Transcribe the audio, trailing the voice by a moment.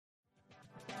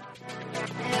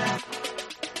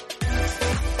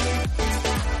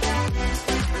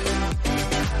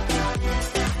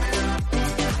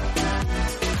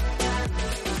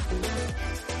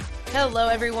Hello,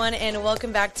 everyone, and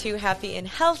welcome back to Happy and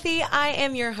Healthy. I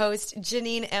am your host,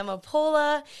 Janine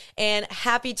Amapola, and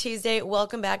happy Tuesday.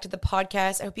 Welcome back to the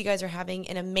podcast. I hope you guys are having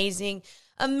an amazing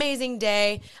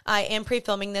day. I am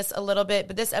pre-filming this a little bit,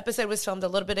 but this episode was filmed a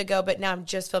little bit ago, but now I'm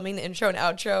just filming the intro and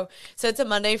outro. So it's a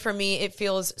Monday for me. It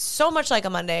feels so much like a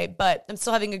Monday, but I'm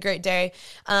still having a great day.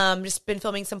 Just been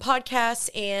filming some podcasts,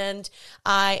 and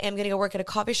I am going to go work at a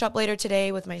coffee shop later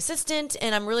today with my assistant,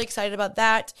 and I'm really excited about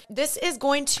that. This is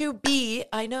going to be,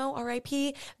 I know,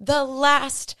 RIP, the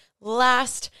last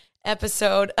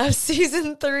episode of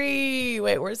season 3.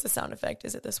 Wait, where's the sound effect?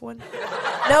 Is it this one?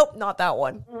 Nope, not that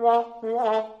one.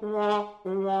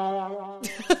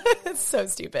 It's so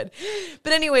stupid.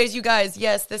 But anyways, you guys,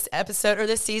 yes, this episode or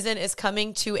this season is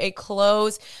coming to a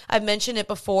close. I've mentioned it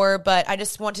before, but I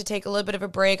just want to take a little bit of a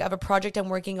break. I have a project I'm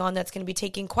working on that's going to be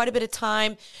taking quite a bit of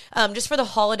time. Just for the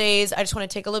holidays, I just want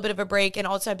to take a little bit of a break. And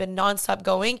also, I've been nonstop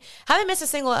going. Haven't missed a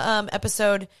single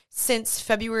episode since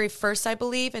February 1st, I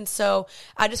believe. And so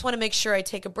I just want to make sure I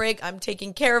take a break. I'm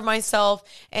taking care of myself,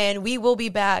 and we will be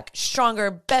back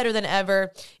stronger, better than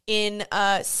ever in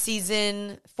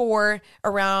season 4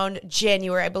 around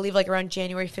January. I believe like around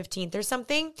January 15th or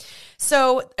something.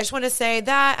 So I just want to say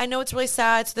that I know it's really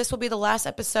sad. So this will be the last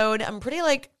episode. I'm pretty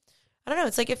I don't know.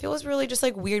 It's like, it feels really just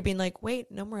like weird being like,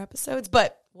 wait, no more episodes,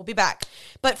 but we'll be back.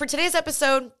 But for today's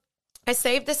episode, I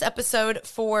saved this episode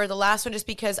for the last one just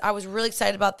because I was really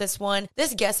excited about this one.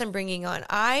 This guest I'm bringing on,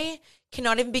 I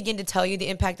cannot even begin to tell you the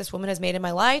impact this woman has made in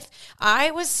my life.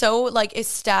 I was so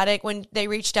ecstatic when they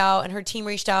reached out and her team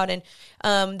reached out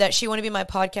and that she wanted to be my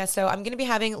podcast. So I'm going to be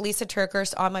having Lysa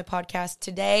TerKeurst on my podcast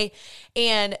today.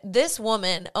 And this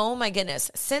woman, oh my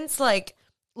goodness, since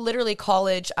literally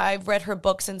college, I've read her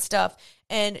books and stuff,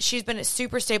 and she's been a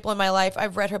super staple in my life.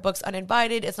 I've read her books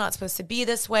Uninvited, It's Not Supposed to Be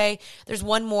This Way. There's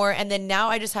one more, and then now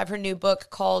I just have her new book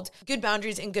called Good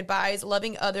Boundaries and Goodbyes,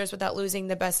 Loving Others Without Losing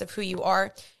the Best of Who You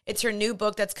Are. It's her new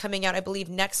book that's coming out, I believe,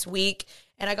 next week,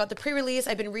 and I got the pre-release.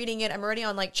 I've been reading it. I'm already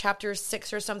on chapter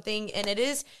 6 or something, and it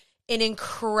is an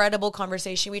incredible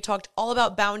conversation. We talked all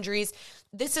about boundaries.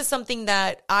 This is something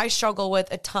that I struggle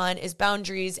with a ton, is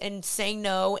boundaries and saying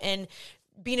no and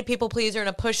being a people pleaser and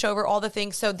a pushover, all the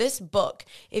things. So this book,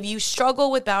 if you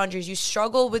struggle with boundaries, you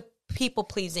struggle with people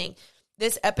pleasing,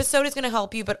 this episode is going to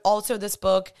help you, but also this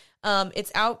book,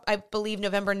 it's out, I believe,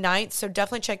 November 9th. So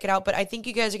definitely check it out. But I think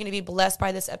you guys are going to be blessed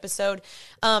by this episode.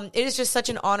 It is just such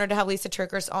an honor to have Lysa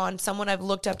TerKeurst on, someone I've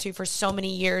looked up to for so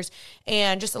many years,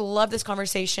 and just love this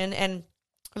conversation. And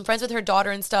I'm friends with her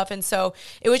daughter and stuff, and so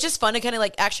it was just fun to kind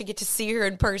of actually get to see her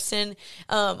in person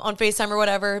on FaceTime or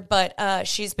whatever, but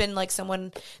she's been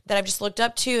someone that I've just looked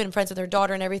up to and friends with her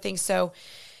daughter and everything, so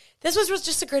this was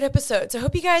just a great episode. So I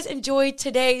hope you guys enjoyed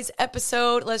today's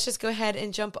episode. Let's just go ahead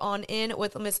and jump on in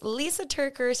with Miss Lysa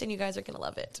TerKeurst, and you guys are going to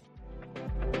love it.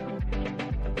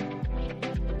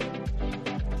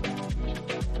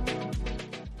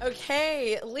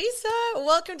 Okay, Lysa,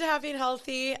 welcome to Happy and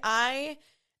Healthy.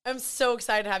 I'm so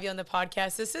excited to have you on the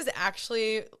podcast. This is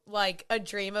actually a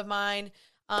dream of mine.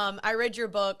 I read your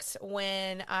books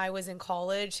when I was in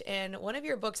college, and one of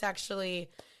your books actually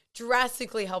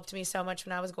drastically helped me so much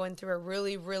when I was going through a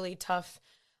really, really tough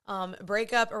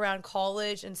breakup around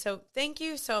college. And so thank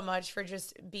you so much for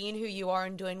just being who you are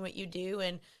and doing what you do.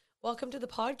 And welcome to the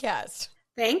podcast.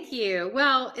 Thank you.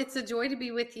 Well, it's a joy to be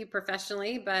with you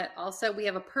professionally, but also we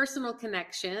have a personal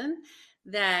connection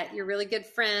that you're really good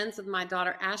friends with my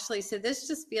daughter, Ashley. So this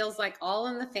just feels like all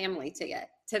in the family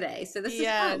today. So this is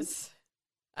fun.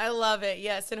 I love it.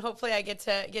 Yes. And hopefully I get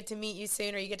to meet you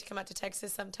soon, or you get to come out to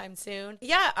Texas sometime soon.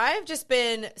 Yeah. I've just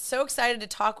been so excited to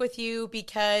talk with you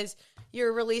because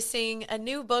you're releasing a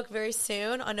new book very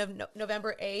soon on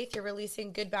November 8th. You're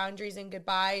releasing Good Boundaries and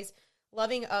Goodbyes,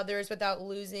 Loving Others Without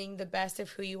Losing the Best of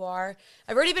Who You Are.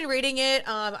 I've already been reading it.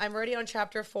 I'm already on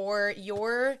chapter 4.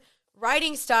 Your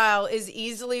writing style is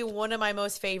easily one of my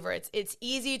most favorites. It's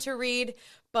easy to read,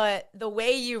 but the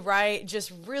way you write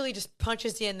just really just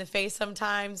punches you in the face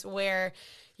sometimes, where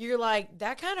you're like,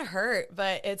 that kind of hurt,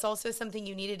 but it's also something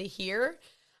you needed to hear.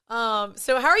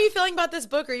 So how are you feeling about this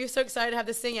book? Are you so excited to have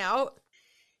this thing out?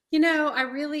 I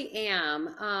really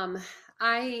am.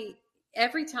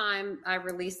 Every time I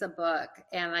release a book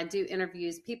and I do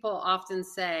interviews, people often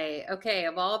say, okay,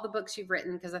 of all the books you've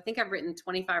written, because I think I've written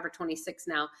 25 or 26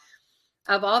 now,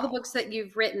 of all the books that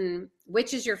you've written,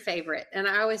 which is your favorite? And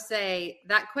I always say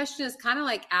that question is kind of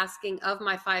like asking, of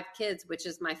my 5 kids, which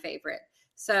is my favorite.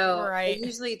 So I Right.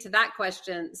 usually to that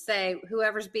question say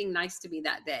whoever's being nice to me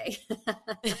that day.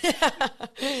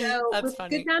 So That's with good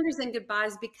funny. boundaries and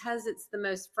goodbyes, because it's the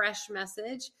most fresh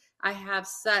message, I have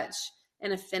such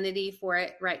an affinity for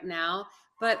it right now.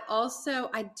 But also,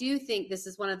 I do think this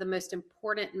is one of the most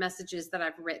important messages that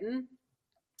I've written,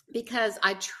 because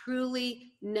I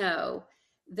truly know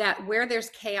that where there's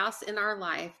chaos in our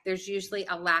life, there's usually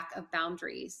a lack of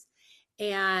boundaries.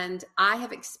 And I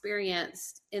have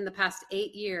experienced in the past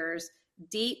 8 years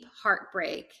deep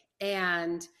heartbreak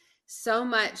and so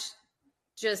much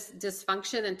just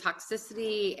dysfunction and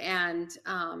toxicity and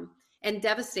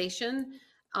devastation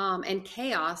and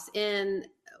chaos in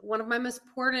one of my most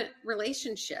important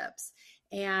relationships.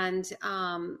 And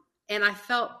I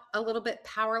felt a little bit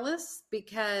powerless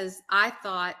because I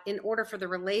thought in order for the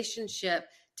relationship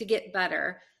to get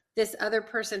better, this other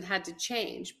person had to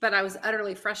change. But I was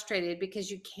utterly frustrated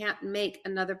because you can't make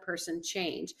another person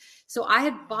change. So I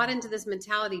had bought into this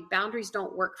mentality, boundaries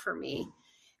don't work for me.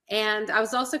 And I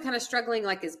was also kind of struggling,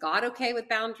 like, is God okay with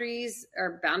boundaries?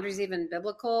 Or boundaries even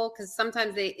biblical? Because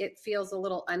sometimes it feels a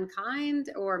little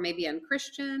unkind or maybe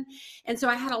unchristian. And so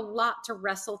I had a lot to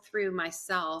wrestle through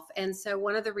myself. And so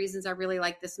one of the reasons I really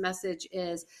like this message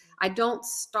is I don't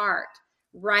start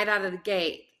right out of the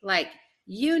gate like,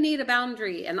 you need a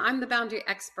boundary and I'm the boundary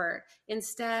expert.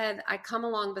 Instead, I come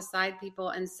along beside people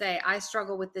and say, I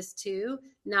struggle with this too.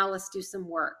 Now let's do some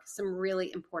work, some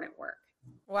really important work.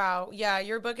 Wow. Yeah,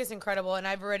 your book is incredible, and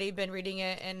I've already been reading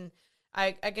it, and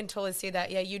I can totally see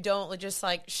that. Yeah, you don't just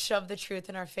like shove the truth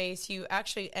in our face. You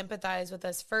actually empathize with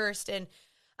us first. And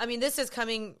I mean, this is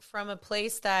coming from a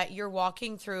place that you're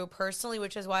walking through personally,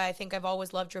 which is why I think I've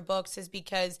always loved your books, is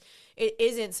because it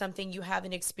isn't something you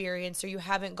haven't experienced or you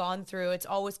haven't gone through. It's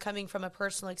always coming from a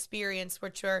personal experience,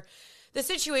 which are the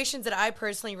situations that I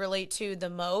personally relate to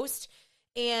the most.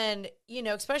 And,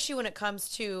 especially when it comes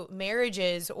to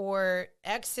marriages or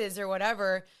exes or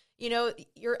whatever,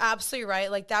 you're absolutely right.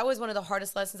 Like, that was one of the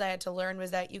hardest lessons I had to learn,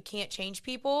 was that you can't change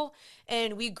people.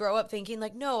 And we grow up thinking,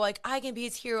 like, no, like, I can be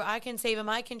his hero. I can save him.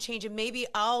 I can change him. Maybe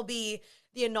I'll be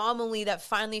the anomaly that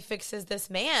finally fixes this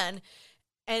man.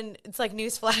 And it's like,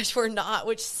 newsflash, we're not,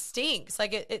 which stinks.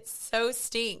 Like, it so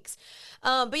stinks.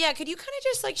 But yeah, could you kind of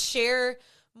just like share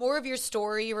more of your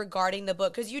story regarding the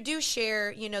book? Because you do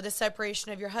share, the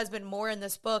separation of your husband more in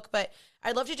this book, but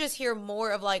I'd love to just hear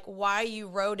more of like why you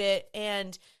wrote it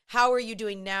and how are you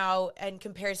doing now in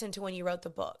comparison to when you wrote the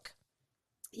book.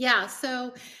 Yeah,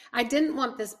 so I didn't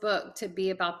want this book to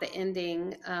be about the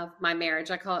ending of my marriage.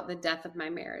 I call it the death of my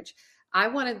marriage. I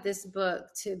wanted this book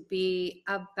to be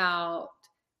about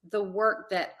the work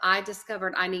that I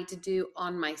discovered I need to do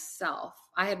on myself.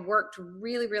 I had worked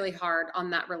really, really hard on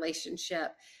that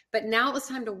relationship, but now it was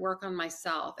time to work on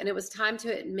myself. And it was time to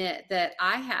admit that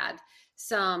I had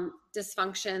some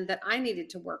dysfunction that I needed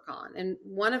to work on. And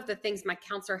one of the things my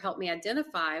counselor helped me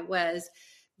identify was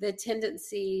the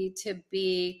tendency to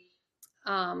be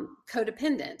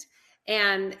codependent.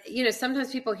 And,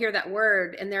 sometimes people hear that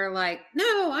word and they're like,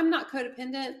 no, I'm not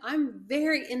codependent. I'm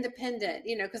very independent,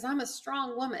 because I'm a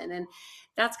strong woman. And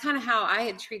that's kind of how I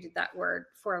had treated that word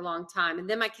for a long time. And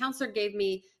then my counselor gave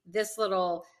me this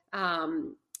little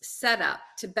setup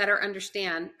to better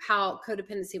understand how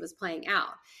codependency was playing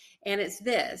out. And it's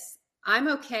this: I'm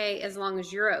okay as long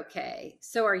as you're okay.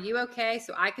 So are you okay?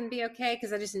 So I can be okay,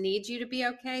 because I just need you to be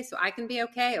okay so I can be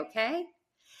okay. Okay.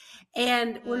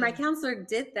 And when my Mm. counselor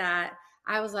did that,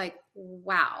 I was like,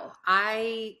 wow,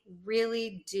 I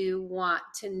really do want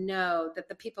to know that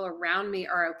the people around me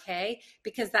are okay,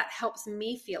 because that helps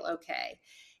me feel okay.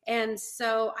 And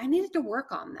so I needed to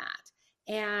work on that.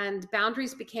 And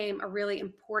boundaries became a really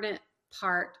important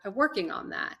part of working on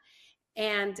that.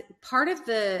 And part of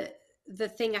the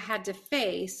thing I had to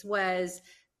face was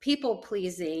people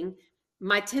pleasing,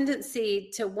 my tendency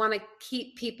to want to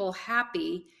keep people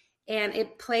happy, and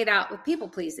it played out with people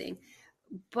pleasing.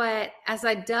 But as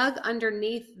I dug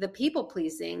underneath the people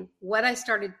pleasing, what I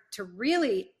started to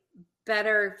really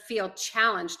better feel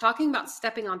challenged, talking about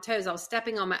stepping on toes, I was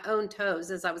stepping on my own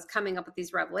toes as I was coming up with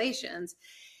these revelations.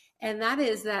 And that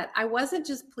is that I wasn't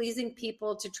just pleasing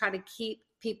people to try to keep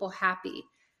people happy.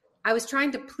 I was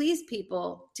trying to please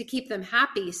people to keep them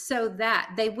happy so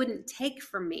that they wouldn't take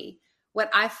from me what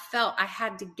I felt I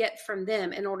had to get from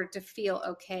them in order to feel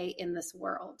okay in this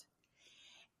world.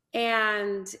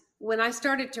 And when I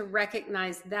started to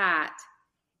recognize that,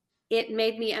 it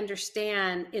made me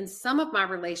understand in some of my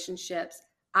relationships,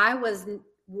 I was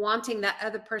wanting that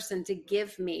other person to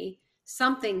give me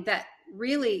something that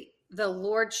really the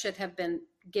Lord should have been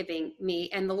giving me,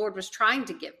 and the Lord was trying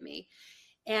to give me.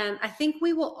 And I think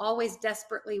we will always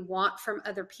desperately want from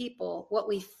other people what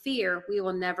we fear we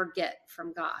will never get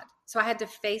from God. So I had to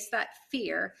face that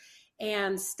fear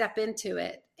and step into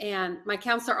it. And my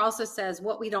counselor also says,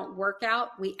 what we don't work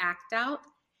out, we act out.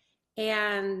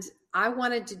 And I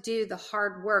wanted to do the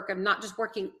hard work of not just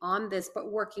working on this,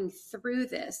 but working through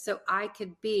this so I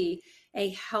could be a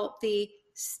healthy,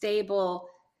 stable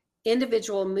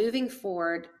individual moving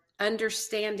forward,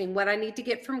 understanding what I need to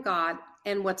get from God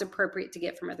and what's appropriate to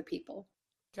get from other people.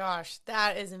 Gosh,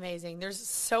 that is amazing. There's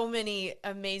so many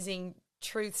amazing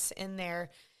truths in there.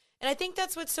 And I think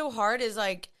that's what's so hard is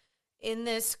like in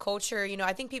this culture,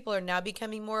 I think people are now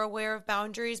becoming more aware of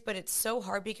boundaries, but it's so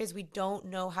hard because we don't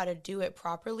know how to do it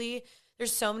properly.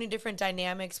 There's so many different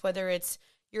dynamics, whether it's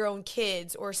your own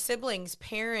kids or siblings,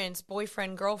 parents,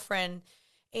 boyfriend, girlfriend.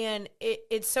 And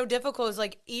it's so difficult. It's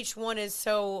like each one has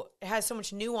so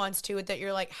much nuance to it that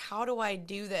you're like, how do I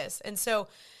do this? And so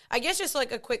I guess just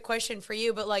like a quick question for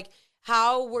you, but like,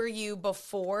 how were you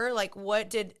before? Like, what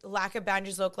did lack of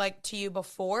boundaries look like to you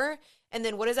before? And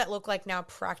then what does that look like now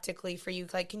practically for you?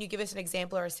 Like, can you give us an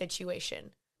example or a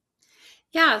situation?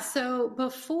 Yeah. So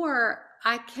before,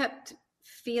 I kept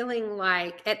feeling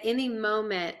like at any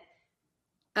moment,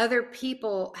 other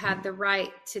people had the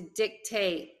right to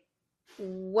dictate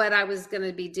what I was going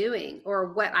to be doing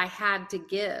or what I had to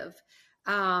give.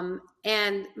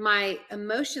 And my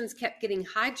emotions kept getting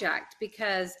hijacked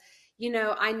because,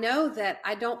 I know that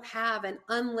I don't have an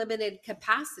unlimited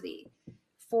capacity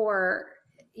for,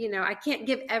 I can't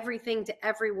give everything to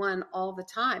everyone all the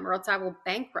time or else I will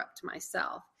bankrupt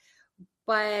myself.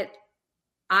 But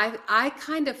I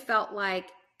kind of felt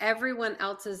like everyone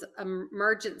else's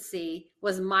emergency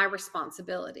was my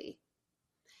responsibility.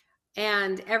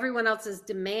 And everyone else's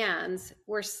demands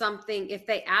were something, if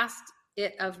they asked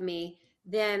it of me,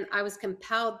 then I was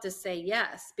compelled to say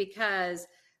yes, because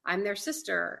I'm their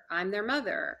sister, I'm their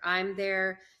mother, I'm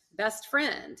their best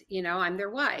friend, I'm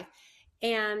their wife.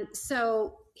 And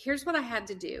so here's what I had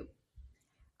to do.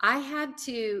 I had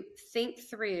to think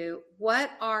through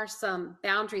what are some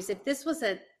boundaries. If this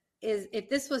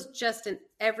was just an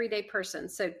everyday person,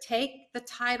 so take the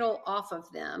title off of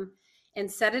them and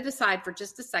set it aside for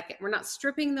just a second. We're not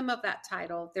stripping them of that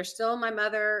title. They're still my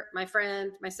mother, my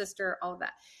friend, my sister, all of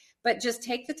that. But just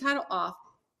take the title off.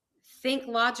 Think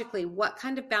logically, what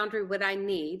kind of boundary would I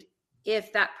need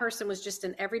if that person was just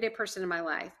an everyday person in my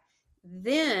life?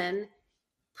 Then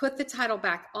put the title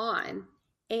back on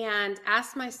and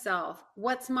ask myself,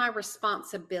 what's my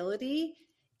responsibility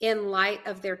in light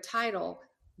of their title,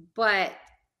 but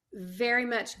very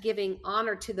much giving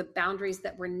honor to the boundaries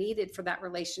that were needed for that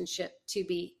relationship to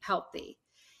be healthy.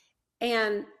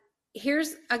 And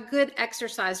here's a good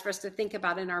exercise for us to think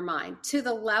about in our mind. To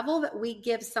the level that we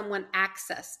give someone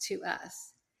access to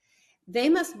us, they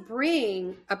must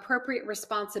bring appropriate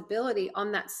responsibility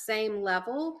on that same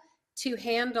level to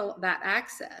handle that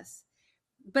access.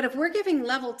 But if we're giving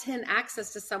level 10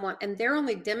 access to someone and they're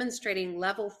only demonstrating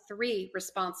level 3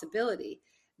 responsibility,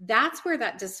 that's where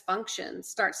that dysfunction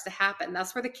starts to happen.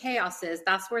 That's where the chaos is.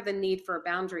 That's where the need for a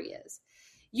boundary is.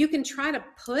 You can try to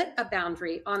put a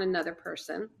boundary on another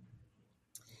person,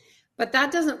 but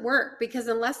that doesn't work, because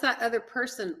unless that other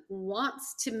person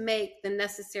wants to make the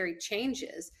necessary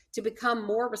changes to become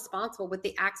more responsible with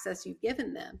the access you've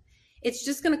given them, it's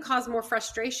just going to cause more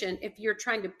frustration if you're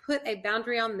trying to put a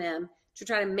boundary on them to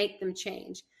try to make them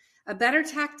change. A better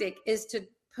tactic is to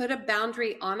put a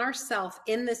boundary on ourselves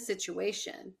in this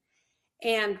situation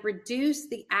and reduce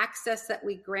the access that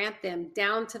we grant them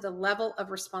down to the level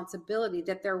of responsibility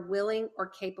that they're willing or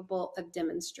capable of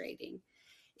demonstrating.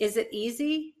 Is it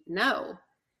easy? No.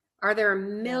 Are there a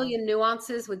million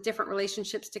nuances with different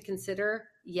relationships to consider?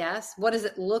 Yes. What does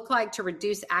it look like to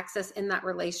reduce access in that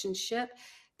relationship?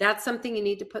 That's something you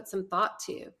need to put some thought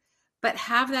to. But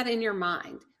have that in your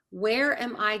mind. Where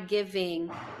am I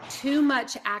giving too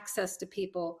much access to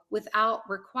people without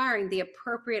requiring the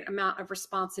appropriate amount of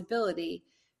responsibility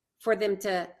for them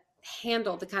to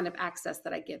handle the kind of access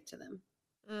that I give to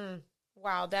them?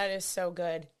 Wow, that is so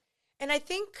good. And I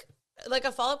think like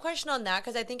a follow-up question on that,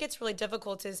 because I think it's really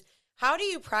difficult, is how do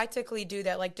you practically do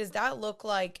that? Like, does that look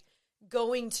like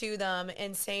going to them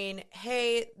and saying,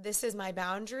 hey, this is my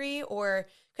boundary? Or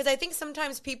because I think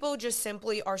sometimes people just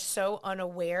simply are so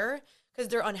unaware because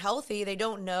they're unhealthy. They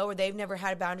don't know, or they've never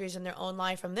had boundaries in their own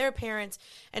life from their parents.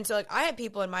 And so like I have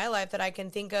people in my life that I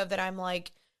can think of that I'm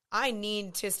like, I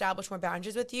need to establish more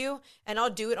boundaries with you, and I'll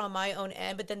do it on my own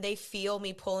end. But then they feel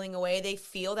me pulling away. They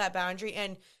feel that boundary.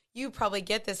 And you probably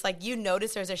get this, like you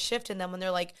notice there's a shift in them when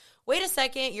they're like, wait a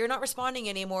second, you're not responding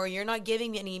anymore. You're not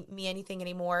giving me anything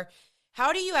anymore.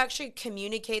 How do you actually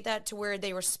communicate that to where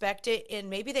they respect it and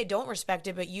maybe they don't respect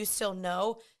it, but you still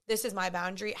know this is my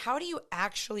boundary? How do you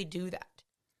actually do that?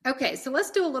 Okay, so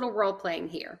let's do a little role playing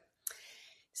here.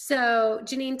 So,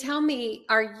 Janine, tell me,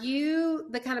 are you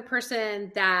the kind of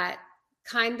person that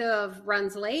kind of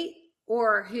runs late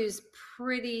or who's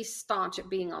pretty staunch at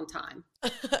being on time?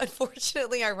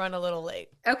 Unfortunately, I run a little late.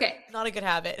 Okay. Not a good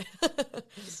habit.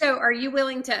 So, are you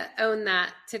willing to own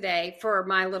that today for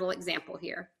my little example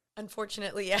here?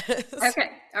 Unfortunately, yes.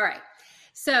 Okay. All right.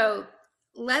 So,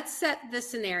 let's set the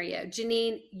scenario.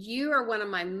 Janine, you are one of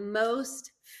my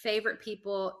most favorite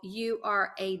people. You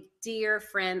are a dear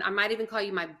friend. I might even call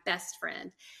you my best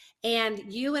friend. And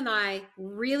you and I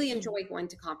really enjoy going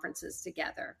to conferences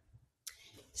together.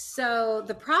 So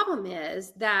the problem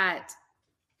is that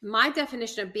my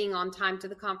definition of being on time to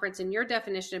the conference and your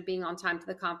definition of being on time to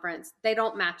the conference, they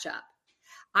don't match up.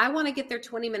 I want to get there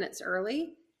 20 minutes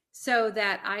early so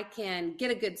that I can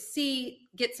get a good seat,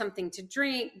 get something to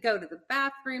drink, go to the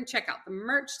bathroom, check out the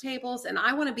merch tables, and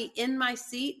I want to be in my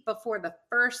seat before the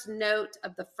first note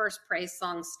of the first praise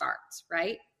song starts,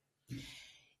 right?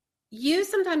 You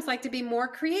sometimes like to be more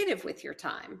creative with your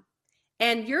time.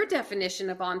 And your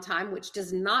definition of on time, which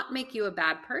does not make you a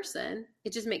bad person,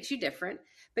 it just makes you different.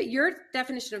 But your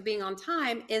definition of being on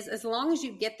time is as long as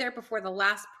you get there before the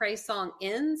last praise song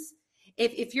ends.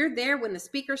 If you're there when the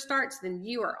speaker starts, then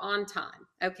you are on time.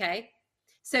 Okay.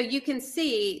 So you can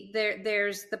see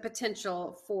there's the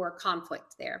potential for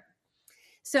conflict there.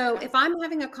 So if I'm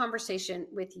having a conversation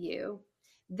with you,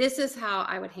 this is how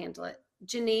I would handle it.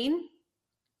 Janine,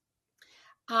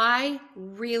 I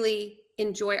really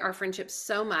enjoy our friendship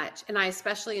so much, and I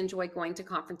especially enjoy going to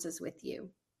conferences with you.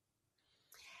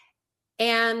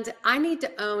 And I need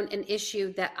to own an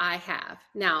issue that I have.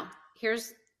 Now,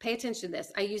 pay attention to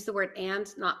this. I use the word and,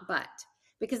 not but,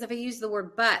 because if I use the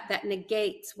word but, that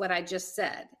negates what I just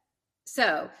said.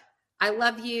 So I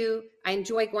love you. I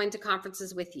enjoy going to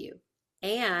conferences with you.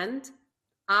 And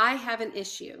I have an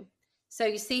issue. So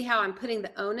you see how I'm putting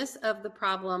the onus of the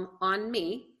problem on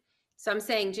me. So I'm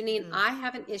saying, Janine, I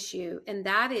have an issue, and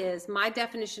that is my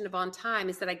definition of on time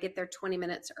is that I get there 20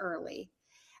 minutes early.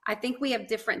 I think we have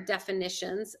different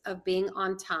definitions of being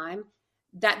on time.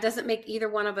 That doesn't make either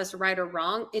one of us right or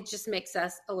wrong. It just makes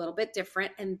us a little bit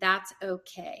different, and that's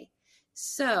okay.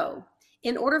 So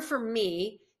in order for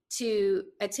me to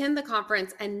attend the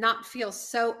conference and not feel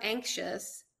so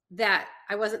anxious that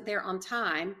I wasn't there on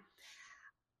time,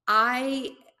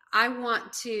 I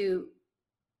want to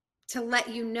let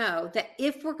you know that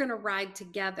if we're going to ride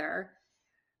together,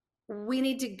 we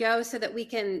need to go so that we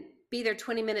can be there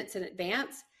 20 minutes in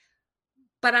advance.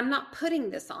 But I'm not putting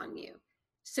this on you.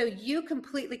 So you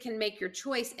completely can make your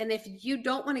choice. And if you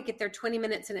don't want to get there 20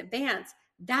 minutes in advance,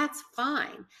 that's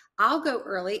fine. I'll go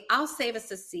early. I'll save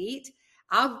us a seat.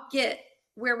 I'll get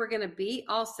where we're going to be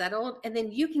all settled. And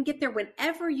then you can get there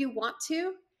whenever you want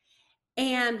to.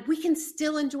 And we can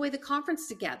still enjoy the conference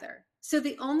together. So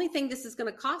the only thing this is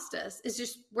going to cost us is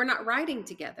just we're not riding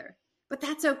together. But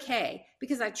that's okay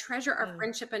because I treasure our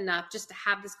friendship enough just to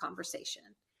have this conversation.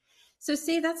 So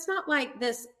see, that's not like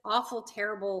this awful,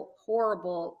 terrible,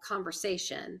 horrible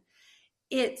conversation.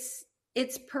 It's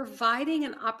providing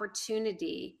an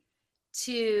opportunity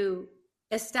to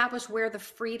establish where the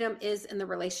freedom is in the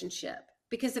relationship.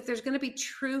 Because if there's going to be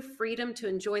true freedom to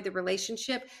enjoy the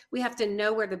relationship, we have to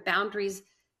know where the boundaries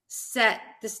set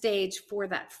the stage for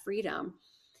that freedom.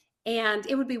 And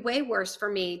it would be way worse for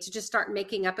me to just start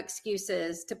making up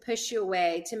excuses, to push you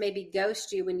away, to maybe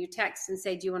ghost you when you text and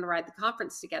say, do you want to ride the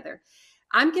conference together?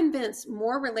 I'm convinced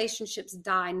more relationships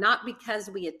die, not because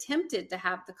we attempted to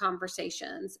have the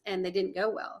conversations and they didn't go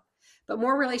well, but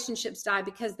more relationships die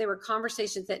because there were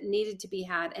conversations that needed to be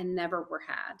had and never were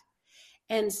had.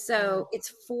 And so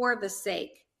it's for the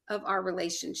sake of our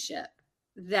relationship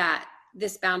that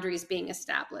this boundary is being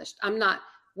established. I'm not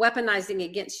weaponizing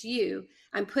against you.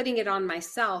 I'm putting it on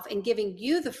myself and giving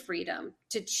you the freedom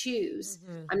to choose.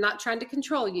 I'm not trying to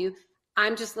control you.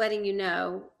 I'm just letting you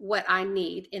know what I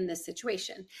need in this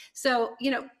situation. So,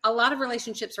 a lot of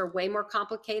relationships are way more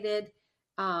complicated.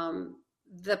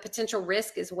 The potential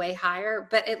risk is way higher,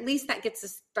 but at least that gets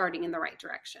us starting in the right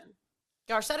direction.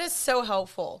 Gosh, that is so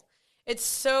helpful. It's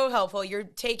so helpful. You're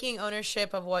taking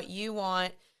ownership of what you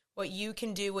want, what you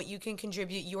can do, what you can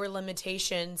contribute, your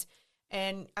limitations.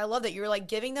 And I love that you're like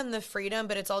giving them the freedom,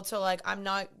 but it's also like, I'm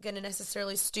not going to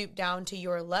necessarily stoop down to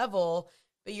your level,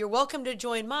 but you're welcome to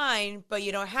join mine, but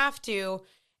you don't have to.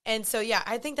 And so, yeah,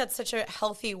 I think that's such a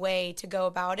healthy way to go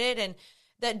about it. And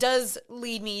that does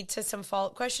lead me to some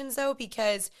follow-up questions though,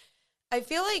 because I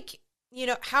feel like,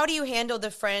 how do you handle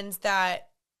the friends that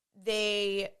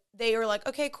they they are like,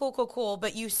 okay, cool, cool, cool,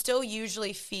 but you still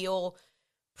usually feel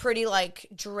pretty like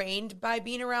drained by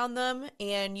being around them,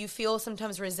 and you feel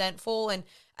sometimes resentful. And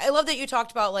I love that you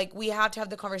talked about like we have to have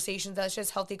the conversations, that's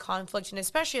just healthy conflict, and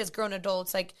especially as grown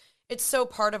adults, like it's so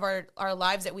part of our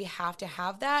lives that we have to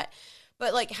have that.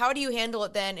 But like, how do you handle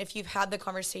it then if you've had the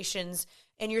conversations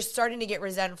and you're starting to get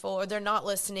resentful, or they're not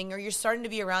listening, or you're starting to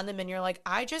be around them and you're like,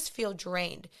 I just feel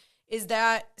drained? Is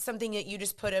that something that you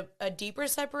just put a deeper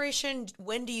separation?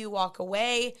 When do you walk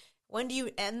away? When do you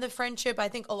end the friendship? I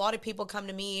think a lot of people come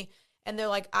to me and they're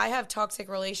like, I have toxic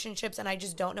relationships and I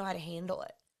just don't know how to handle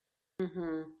it.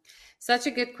 Hmm. Such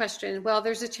a good question. Well,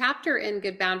 there's a chapter in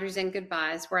Good Boundaries and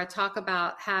Goodbyes where I talk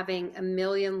about having a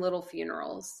million little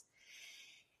funerals.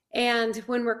 And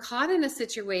when we're caught in a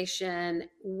situation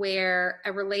where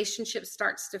a relationship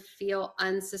starts to feel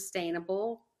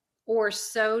unsustainable or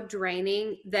so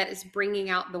draining that it's bringing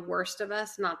out the worst of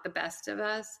us, not the best of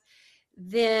us,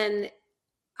 then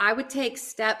I would take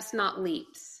steps, not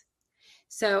leaps.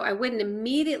 So I wouldn't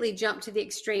immediately jump to the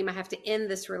extreme. I have to end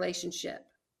this relationship,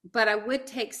 but I would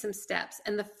take some steps.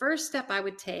 And the first step I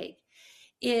would take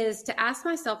is to ask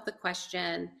myself the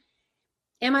question,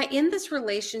 am I in this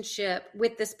relationship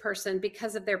with this person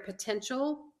because of their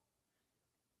potential,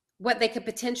 what they could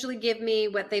potentially give me,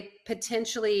 what they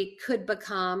potentially could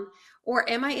become? Or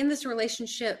am I in this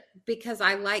relationship because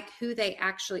I like who they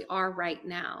actually are right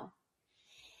now?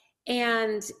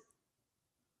 And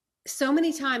so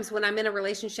many times when I'm in a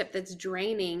relationship that's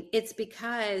draining, it's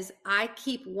because I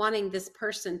keep wanting this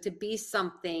person to be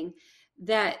something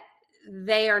that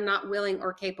they are not willing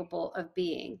or capable of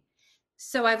being.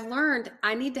 So I've learned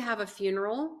I need to have a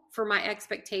funeral for my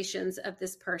expectations of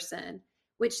this person,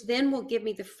 which then will give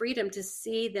me the freedom to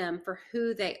see them for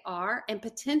who they are and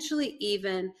potentially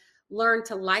even learn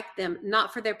to like them,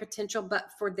 not for their potential, but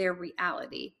for their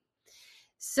reality.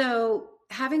 So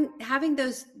having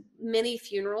those mini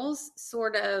funerals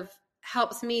sort of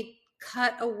helps me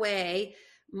cut away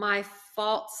my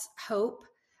false hope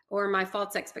or my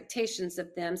false expectations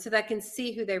of them so that I can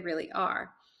see who they really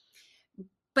are.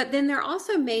 But then there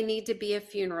also may need to be a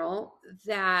funeral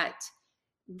that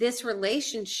this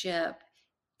relationship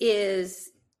is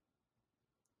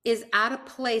at a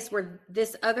place where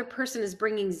this other person is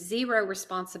bringing zero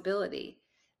responsibility.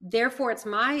 Therefore it's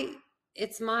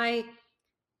my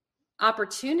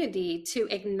opportunity to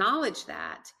acknowledge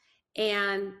that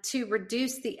and to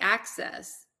reduce the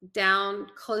access down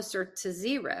closer to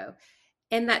zero.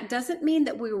 And that doesn't mean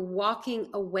that we're walking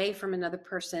away from another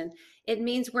person. It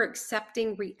means we're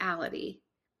accepting reality.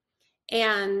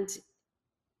 And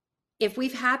if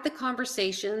we've had the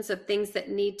conversations of things that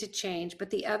need to change,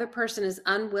 but the other person is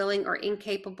unwilling or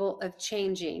incapable of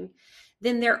changing,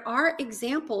 then there are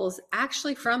examples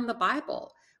actually from the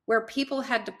Bible where people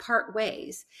had to part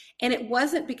ways. And it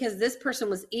wasn't because this person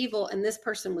was evil and this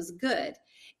person was good.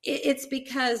 It's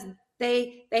because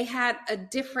they had a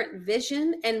different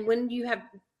vision. And when you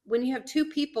have two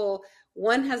people,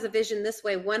 one has a vision this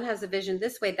way, one has a vision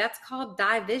this way, that's called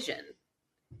division.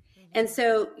 And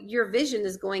so your vision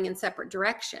is going in separate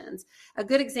directions. A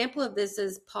good example of this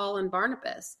is Paul and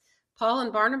Barnabas. Paul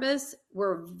and Barnabas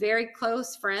were very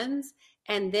close friends,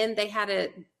 and then they had a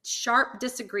sharp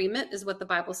disagreement, is what the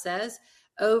Bible says,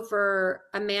 over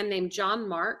a man named John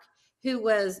Mark, who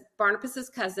was Barnabas's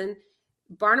cousin.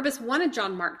 Barnabas wanted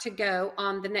John Mark to go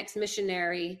on the next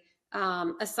missionary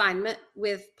assignment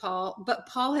with Paul, but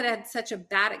Paul had had such a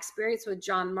bad experience with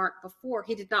John Mark before,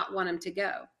 he did not want him to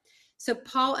go. So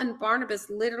Paul and Barnabas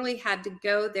literally had to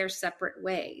go their separate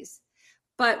ways.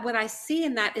 But what I see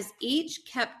in that is each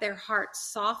kept their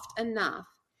hearts soft enough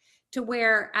to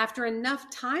where after enough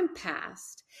time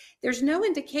passed, there's no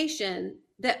indication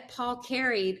that Paul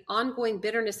carried ongoing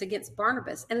bitterness against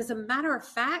Barnabas. And as a matter of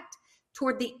fact,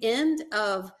 toward the end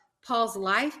of Paul's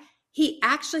life, he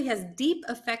actually has deep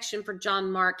affection for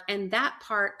John Mark, and that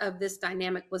part of this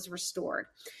dynamic was restored.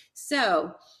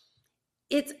 So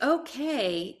it's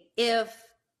okay if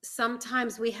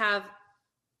sometimes we have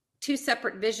two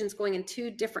separate visions going in two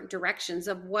different directions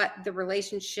of what the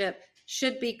relationship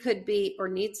should be, could be, or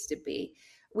needs to be.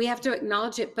 We have to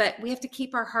acknowledge it, but we have to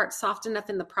keep our hearts soft enough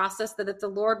in the process that if the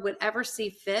Lord would ever see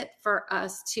fit for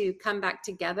us to come back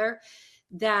together,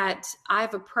 that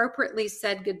I've appropriately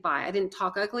said goodbye. I didn't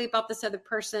talk ugly about this other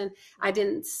person. I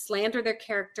didn't slander their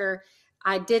character.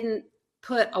 I didn't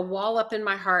put a wall up in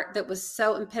my heart that was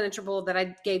so impenetrable that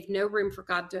I gave no room for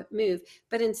God to move.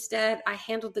 But instead, I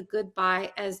handled the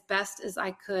goodbye as best as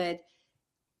I could.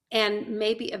 And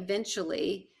maybe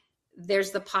eventually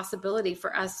there's the possibility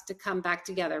for us to come back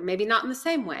together. Maybe not in the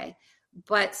same way,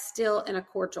 but still in a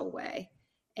cordial way.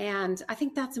 And I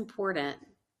think that's important.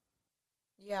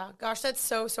 Yeah, gosh, that's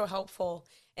so, so helpful.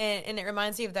 And it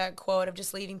reminds me of that quote of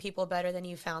just leaving people better than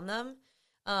you found them.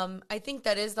 I think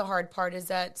that is the hard part, is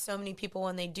that so many people,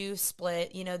 when they do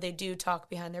split, they do talk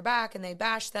behind their back and they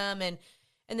bash them. And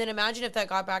then imagine if that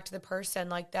got back to the person,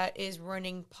 like that is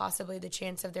ruining possibly the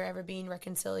chance of there ever being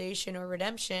reconciliation or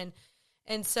redemption.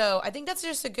 And so I think that's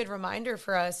just a good reminder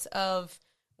for us of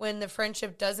when the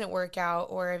friendship doesn't work out,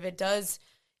 or if it does,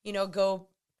 go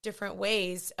different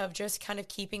ways, of just kind of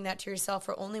keeping that to yourself,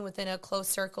 or only within a close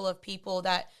circle of people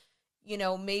that,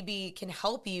 maybe can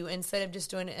help you, instead of just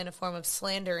doing it in a form of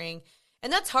slandering.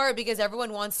 And that's hard because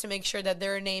everyone wants to make sure that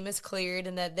their name is cleared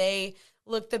and that they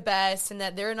look the best and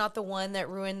that they're not the one that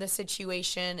ruined the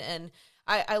situation. And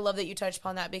I love that you touched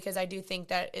upon that, because I do think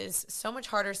that is so much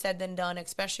harder said than done,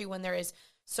 especially when there is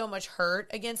so much hurt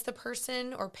against the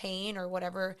person, or pain, or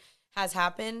whatever has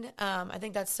happened. I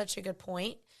think that's such a good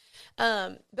point.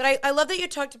 But I love that you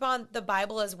talked about the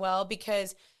Bible as well,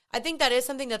 because I think that is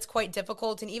something that's quite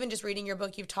difficult. And even just reading your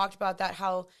book, you've talked about that,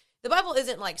 how the Bible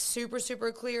isn't like super,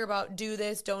 super clear about do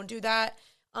this, don't do that.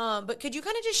 But could you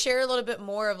kind of just share a little bit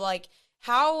more of like,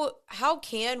 how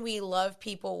can we love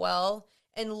people well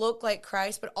and look like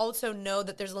Christ, but also know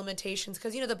that there's limitations?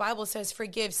 Because, the Bible says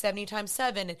forgive 70 times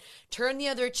 7 and turn the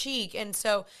other cheek. And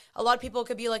so a lot of people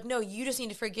could be like, no, you just need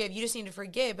to forgive. You just need to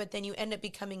forgive. But then you end up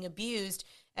becoming abused.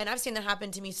 And I've seen that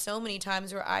happen to me so many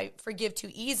times, where I forgive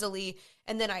too easily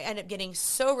and then I end up getting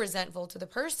so resentful to the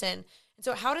person. And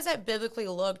so how does that biblically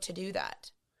look to do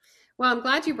that? Well, I'm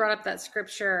glad you brought up that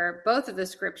scripture, both of the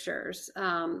scriptures.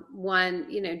 One,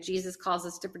 Jesus calls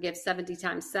us to forgive 70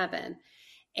 times 7.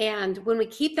 And when we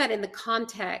keep that in the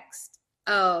context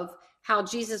of how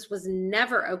Jesus was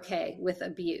never okay with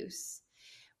abuse,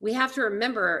 we have to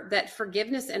remember that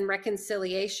forgiveness and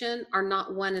reconciliation are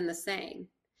not one and the same.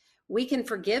 We can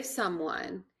forgive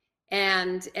someone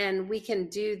and we can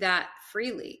do that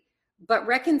freely, but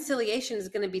reconciliation is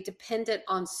going to be dependent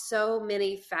on so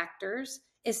many factors,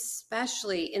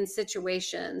 especially in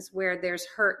situations where there's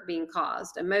hurt being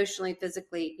caused emotionally,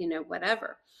 physically,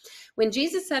 whatever. When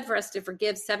Jesus said for us to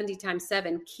forgive 70 times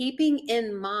 7, keeping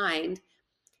in mind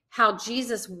how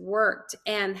Jesus worked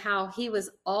and how he was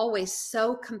always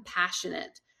so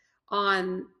compassionate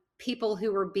on people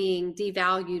who were being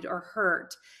devalued or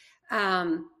hurt.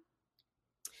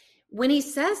 When he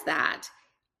says that,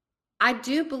 I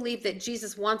do believe that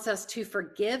Jesus wants us to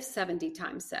forgive 70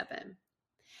 times 7.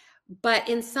 But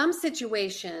in some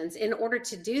situations, in order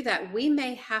to do that, we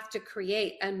may have to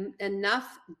create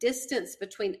enough distance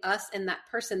between us and that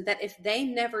person that if they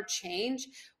never change,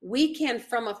 we can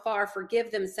from afar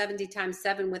forgive them 70 times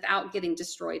 7 without getting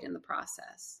destroyed in the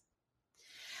process.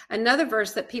 Another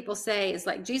verse that people say is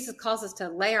like, Jesus calls us to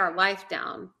lay our life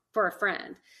down for a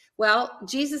friend. Well,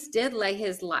 Jesus did lay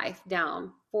his life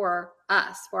down for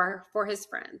us, for his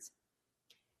friends.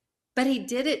 But he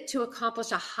did it to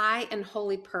accomplish a high and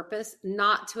holy purpose,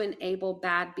 not to enable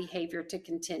bad behavior to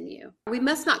continue. We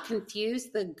must not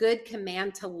confuse the good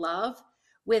command to love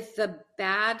with the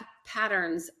bad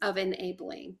patterns of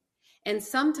enabling. And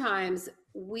sometimes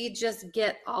we just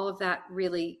get all of that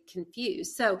really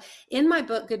confused. So in my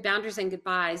book, Good Boundaries and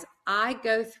Goodbyes, I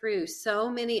go through so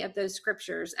many of those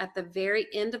scriptures at the very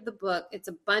end of the book. It's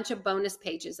a bunch of bonus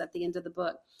pages at the end of the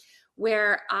book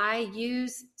where I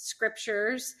use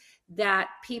scriptures that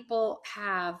people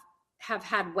have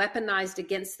had weaponized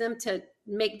against them to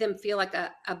make them feel like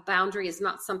a boundary is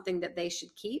not something that they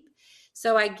should keep.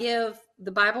 So I give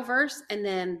the Bible verse and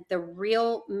then the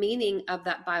real meaning of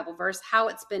that Bible verse, how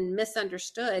it's been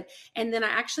misunderstood. And then I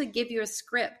actually give you a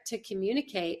script to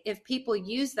communicate if people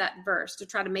use that verse to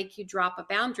try to make you drop a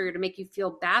boundary or to make you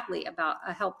feel badly about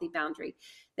a healthy boundary.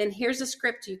 Then here's a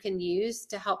script you can use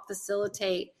to help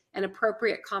facilitate an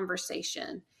appropriate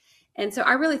conversation. And so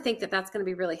I really think that that's going to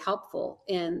be really helpful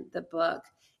in the book.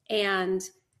 And,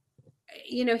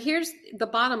 here's the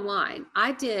bottom line.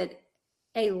 I did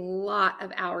a lot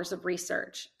of hours of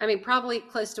research. I mean, probably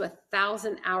close to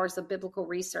 1,000 hours of biblical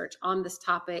research on this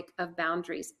topic of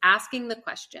boundaries, asking the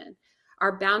question,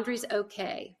 are boundaries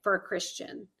okay for a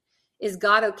Christian? Is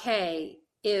God okay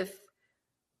if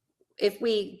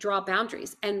we draw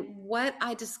boundaries? And what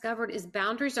I discovered is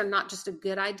boundaries are not just a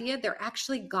good idea, they're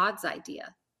actually God's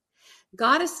idea.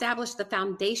 God established the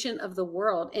foundation of the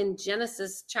world in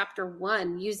Genesis chapter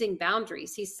 1 using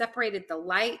boundaries. He separated the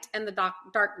light and the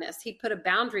darkness. He put a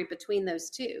boundary between those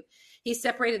two. He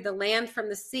separated the land from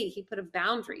the sea. He put a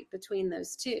boundary between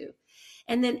those two.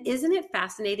 And then isn't it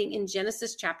fascinating, in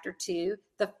Genesis chapter 2,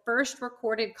 the first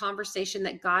recorded conversation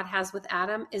that God has with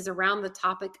Adam is around the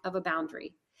topic of a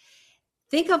boundary.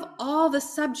 Think of all the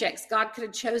subjects God could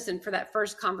have chosen for that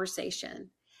first conversation.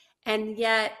 And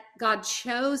yet God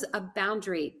chose a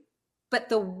boundary. But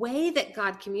the way that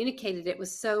God communicated it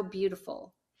was so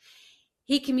beautiful.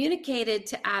 He communicated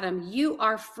to Adam, you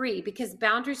are free, because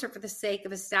boundaries are for the sake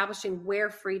of establishing where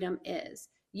freedom is.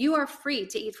 You are free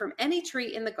to eat from any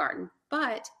tree in the garden,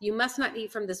 but you must not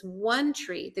eat from this one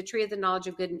tree, the tree of the knowledge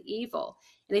of good and evil.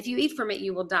 And if you eat from it,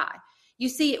 you will die. You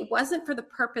see, it wasn't for the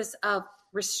purpose of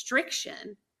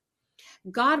restriction.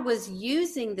 God was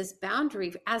using this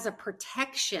boundary as a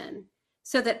protection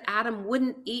so that Adam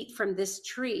wouldn't eat from this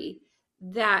tree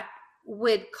that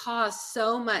would cause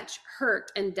so much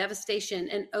hurt and devastation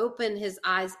and open his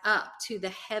eyes up to the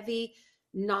heavy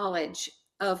knowledge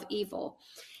of evil.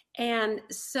 And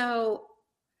so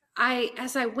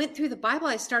as I went through the Bible,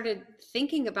 I started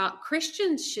thinking about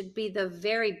Christians should be the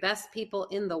very best people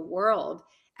in the world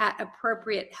at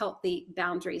appropriate, healthy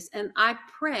boundaries. And I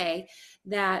pray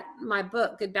that my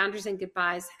book, Good Boundaries and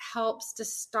Goodbyes, helps to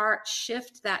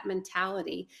shift that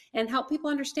mentality and help people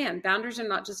understand boundaries are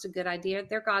not just a good idea,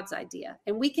 they're God's idea.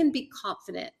 And we can be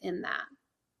confident in that.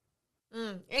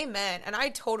 Amen. And I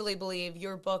totally believe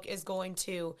your book is going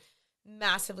to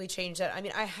massively change that. I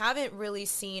mean, I haven't really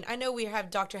seen, I know we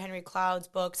have Dr. Henry Cloud's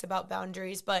books about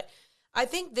boundaries, but I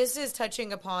think this is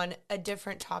touching upon a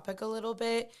different topic a little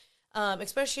bit.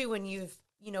 Especially when you've,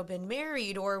 been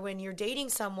married or when you're dating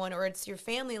someone or it's your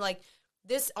family, like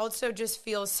this also just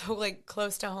feels so like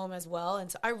close to home as well.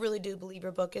 And so I really do believe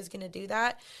your book is going to do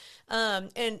that.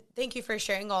 And thank you for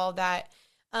sharing all of that.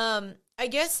 I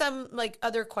guess some like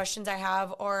other questions I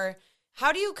have are,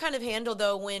 how do you kind of handle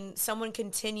though when someone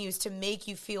continues to make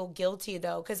you feel guilty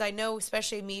though? Because I know,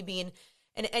 especially me being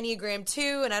an Enneagram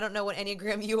 2, and I don't know what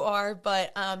Enneagram you are,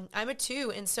 but I'm a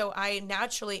 2. And so I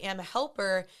naturally am a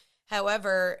helper.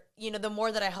 However, the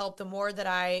more that I help, the more that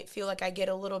I feel like I get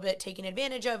a little bit taken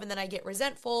advantage of, and then I get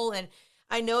resentful. And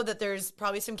I know that there's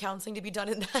probably some counseling to be done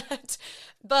in that.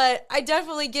 But I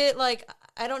definitely get like,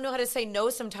 I don't know how to say no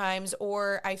sometimes,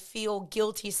 or I feel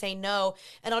guilty saying no,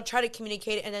 and I'll try to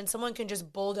communicate it, and then someone can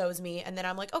just bulldoze me, and then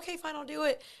I'm like, okay, fine, I'll do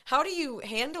it. How do you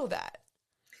handle that?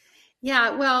 Yeah,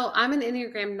 well, I'm an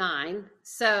Enneagram 9,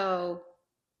 so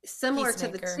similar to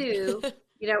the Peacemaker.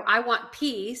 2, I want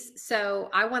peace, so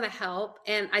I want to help,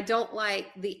 and I don't like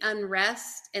the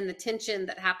unrest and the tension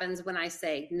that happens when I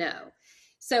say no.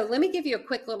 So let me give you a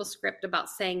quick little script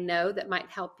about saying no that might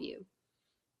help you.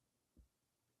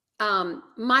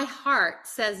 My heart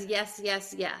says yes,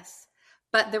 yes, yes,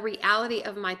 but the reality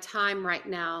of my time right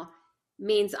now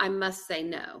means I must say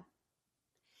no.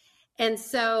 And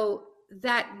so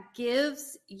that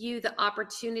gives you the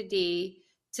opportunity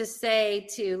to say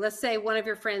let's say one of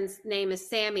your friends' name is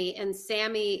Sammy, and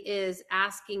Sammy is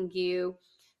asking you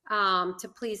to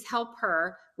please help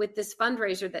her with this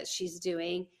fundraiser that she's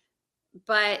doing,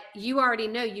 but you already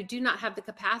know you do not have the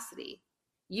capacity.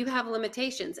 You have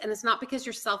limitations, and it's not because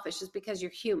you're selfish, it's because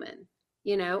you're human.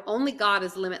 Only God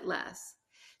is limitless.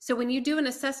 So when you do an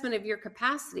assessment of your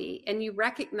capacity and you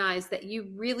recognize that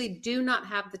you really do not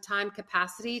have the time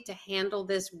capacity to handle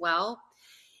this well,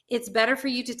 it's better for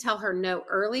you to tell her no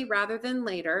early rather than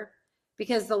later,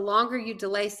 because the longer you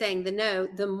delay saying the no,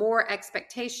 the more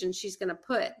expectation she's going to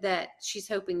put that she's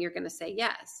hoping you're going to say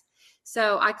yes.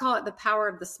 So I call it the power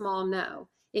of the small no.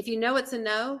 If you know it's a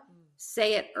no,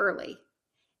 say it early.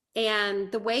 And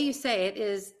the way you say it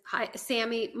is, hi,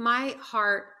 Sammy, my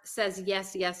heart says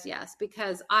yes, yes, yes,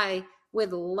 because I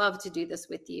would love to do this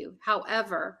with you.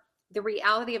 However, the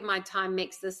reality of my time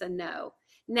makes this a no.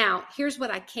 Now, here's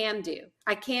what I can do.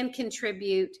 I can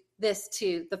contribute this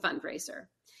to the fundraiser.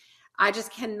 I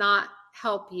just cannot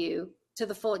help you to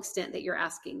the full extent that you're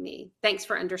asking me. Thanks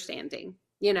for understanding,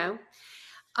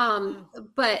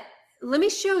 But let me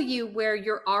show you where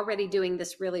you're already doing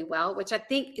this really well, which I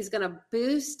think is going to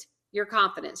boost your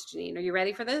confidence, Janine. Are you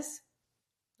ready for this?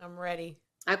 I'm ready.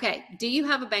 Okay. Do you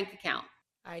have a bank account?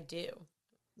 I do.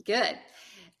 Good.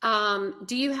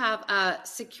 Do you have a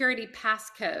security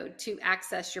passcode to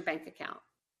access your bank account?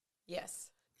 Yes.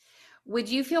 Would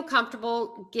you feel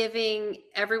comfortable giving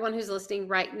everyone who's listening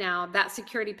right now that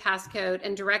security passcode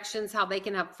and directions how they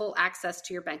can have full access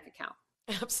to your bank account?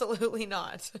 Absolutely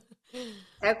not.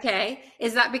 Okay.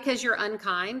 Is that because you're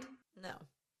unkind? No.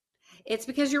 It's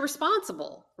because you're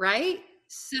responsible, right?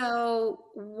 So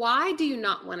why do you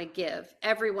not want to give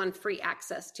everyone free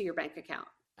access to your bank account?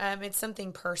 It's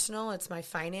something personal. It's my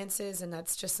finances, and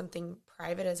that's just something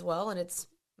private as well, and it's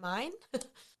mine.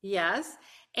 Yes.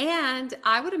 And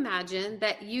I would imagine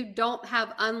that you don't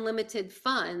have unlimited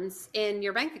funds in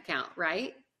your bank account,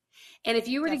 right? And if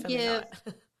you were Definitely to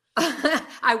give, not.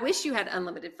 I wish you had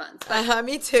unlimited funds. But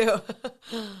Me too.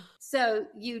 so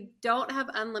you don't have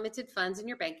unlimited funds in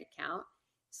your bank account.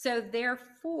 So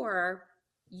therefore,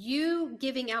 you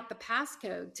giving out the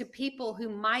passcode to people who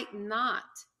might not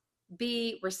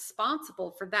be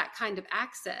responsible for that kind of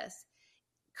access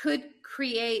could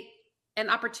create an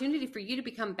opportunity for you to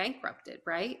become bankrupted,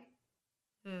 right?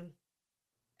 Mm.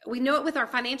 We know it with our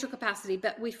financial capacity,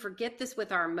 but we forget this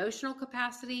with our emotional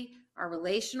capacity, our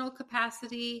relational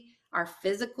capacity, our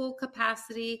physical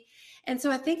capacity. And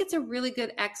so I think it's a really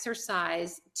good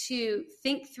exercise to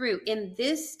think through in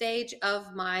this stage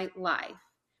of my life.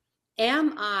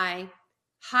 Am I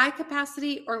high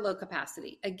capacity or low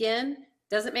capacity? Again,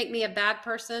 doesn't make me a bad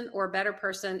person or a better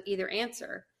person, either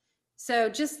answer. So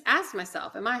just ask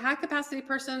myself, am I a high capacity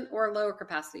person or a lower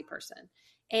capacity person?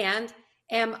 And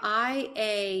am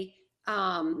I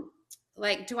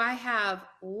do I have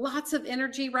lots of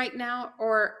energy right now,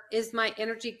 or is my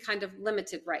energy kind of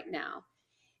limited right now?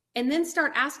 And then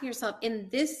start asking yourself in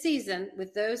this season,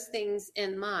 with those things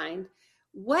in mind,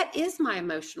 what is my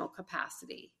emotional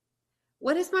capacity?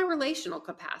 What is my relational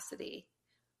capacity?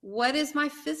 What is my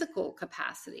physical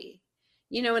capacity?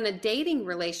 You know, in a dating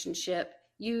relationship,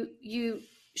 you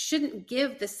shouldn't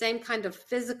give the same kind of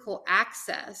physical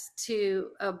access to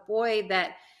a boy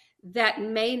that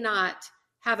may not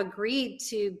have agreed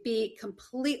to be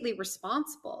completely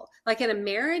responsible. Like in a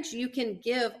marriage, you can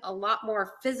give a lot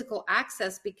more physical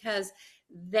access because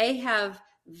they have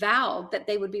vowed that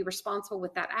they would be responsible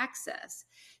with that access.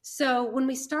 So when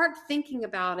we start thinking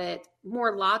about it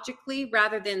more logically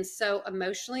rather than so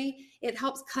emotionally, it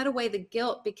helps cut away the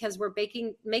guilt because we're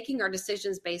making our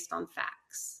decisions based on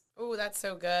facts. Oh, that's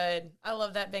so good. I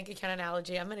love that bank account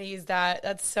analogy. I'm going to use that.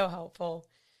 That's so helpful.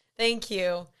 Thank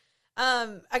you.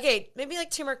 Okay, maybe like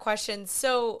two more questions.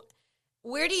 So,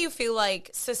 where do you feel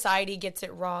like society gets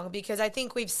it wrong? Because I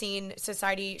think we've seen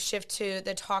society shift to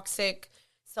the toxic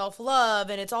self-love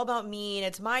and it's all about me and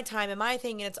it's my time and my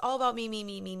thing and it's all about me, me,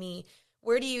 me, me, me.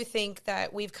 Where do you think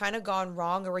that we've kind of gone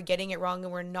wrong or we're getting it wrong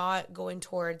and we're not going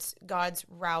towards God's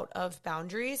route of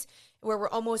boundaries where we're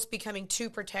almost becoming too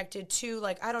protected, too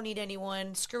like, I don't need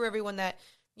anyone, screw everyone that,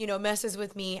 messes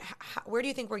with me. Where do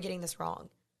you think we're getting this wrong?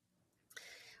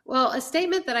 Well, a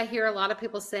statement that I hear a lot of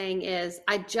people saying is,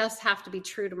 I just have to be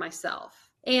true to myself.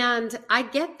 And I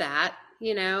get that,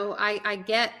 I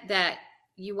get that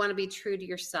you want to be true to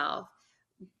yourself,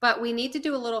 but we need to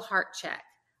do a little heart check.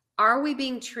 Are we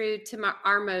being true to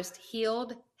our most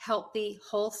healed, healthy,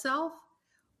 whole self?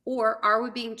 Or are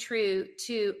we being true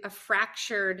to a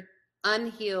fractured,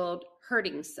 unhealed,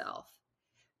 hurting self?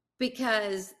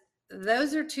 Because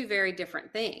those are two very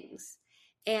different things.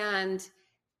 And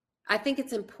I think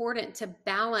it's important to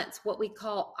balance what we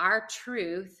call our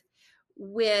truth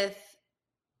with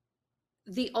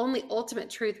the only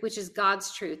ultimate truth, which is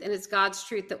God's truth. And it's God's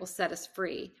truth that will set us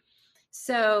free.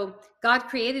 So God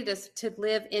created us to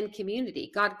live in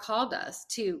community. God called us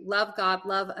to love God,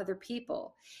 love other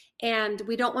people. And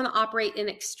we don't want to operate in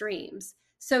extremes.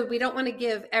 So we don't want to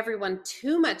give everyone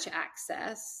too much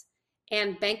access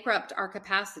and bankrupt our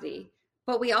capacity.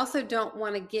 But we also don't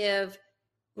want to give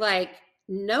like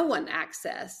no one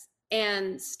access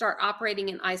and start operating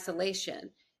in isolation.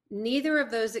 Neither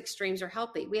of those extremes are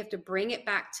healthy. We have to bring it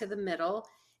back to the middle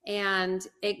and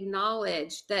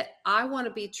acknowledge that I want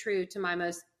to be true to my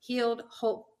most healed,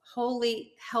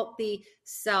 holy, healthy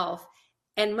self.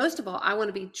 And most of all, I want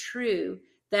to be true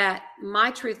that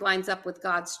my truth lines up with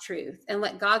God's truth and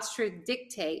let God's truth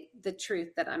dictate the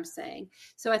truth that I'm saying.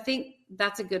 So I think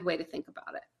that's a good way to think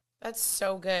about it. That's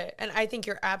so good. And I think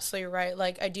you're absolutely right.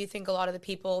 Like, I do think a lot of the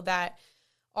people that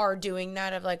are doing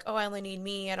that of like, oh, I only need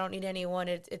me, I don't need anyone.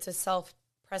 It's a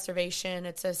self-preservation.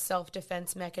 It's a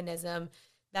self-defense mechanism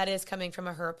that is coming from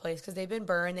a hurt place because they've been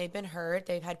burned, they've been hurt,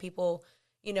 they've had people,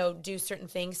 do certain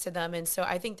things to them. And so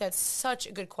I think that's such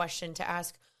a good question to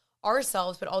ask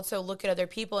ourselves, but also look at other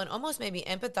people and almost maybe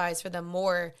empathize for them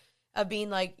more of being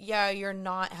like, yeah, you're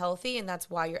not healthy and that's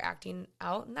why you're acting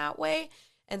out in that way.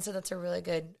 And so that's a really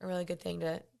good thing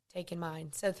to take in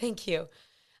mind. So thank you.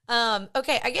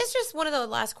 Okay, I guess just one of the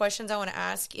last questions I want to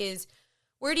ask is,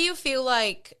 where do you feel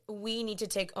like we need to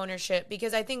take ownership?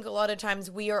 Because I think a lot of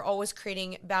times we are always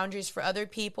creating boundaries for other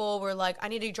people. We're like, I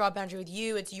need to draw a boundary with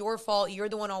you. It's your fault. You're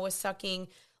the one always sucking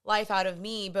life out of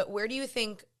me. But where do you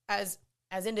think as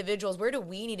individuals, where do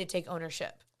we need to take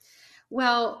ownership?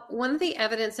 Well, one of the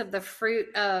evidence of the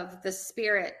fruit of the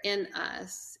Spirit in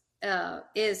us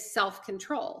is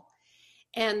self-control.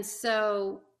 And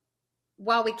so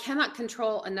while we cannot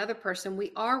control another person,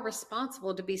 we are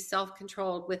responsible to be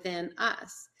self-controlled within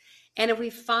us. And if we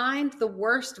find the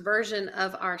worst version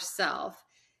of ourself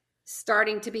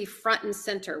starting to be front and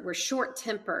center, we're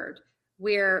short-tempered,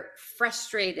 we're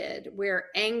frustrated, we're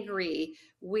angry,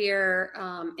 we're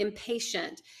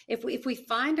impatient. If we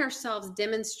find ourselves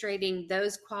demonstrating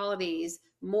those qualities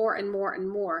more and more and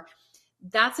more,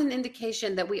 that's an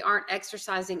indication that we aren't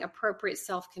exercising appropriate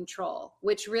self-control,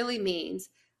 which really means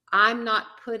I'm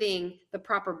not putting the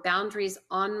proper boundaries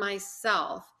on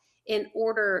myself in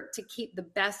order to keep the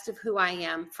best of who I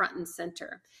am front and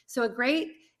center. So a great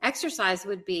exercise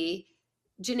would be,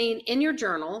 Janine, in your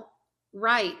journal,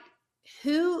 write,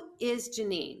 who is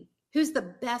Janine? Who's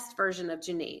the best version of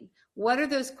Janine? What are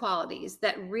those qualities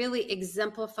that really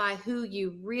exemplify who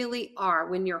you really are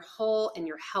when you're whole and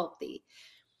you're healthy?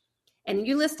 And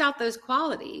you list out those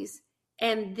qualities,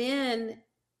 and then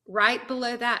right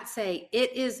below that say,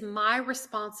 it is my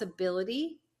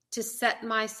responsibility to set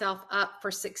myself up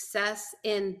for success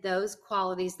in those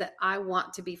qualities that I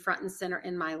want to be front and center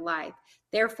in my life.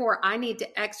 Therefore, I need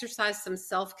to exercise some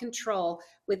self-control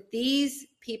with these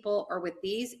people or with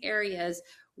these areas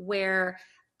where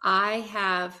I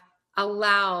have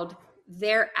allowed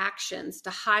their actions to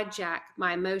hijack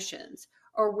my emotions,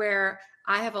 or where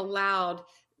I have allowed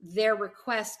their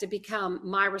requests to become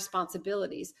my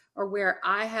responsibilities, or where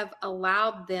I have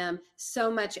allowed them so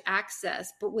much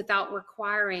access, but without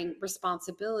requiring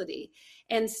responsibility.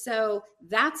 And so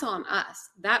that's on us.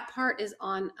 That part is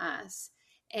on us.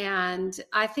 And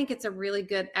I think it's a really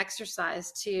good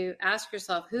exercise to ask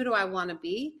yourself, who do I want to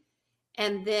be?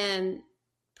 And then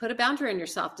put a boundary on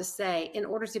yourself to say, in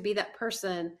order to be that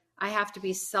person, I have to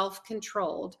be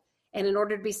self-controlled. And in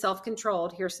order to be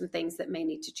self-controlled, here's some things that may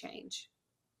need to change.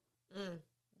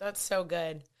 That's so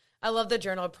good. I love the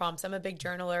journal prompts. I'm a big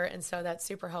journaler, and so that's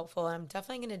super helpful. I'm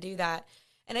definitely going to do that.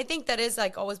 And I think that is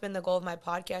like always been the goal of my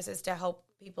podcast, is to help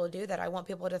people do that. I want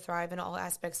people to thrive in all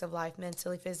aspects of life,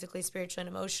 mentally, physically, spiritually,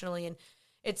 and emotionally. And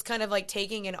it's kind of like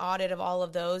taking an audit of all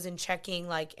of those and checking,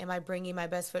 like, am I bringing my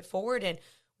best foot forward, and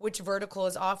which vertical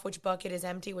is off, which bucket is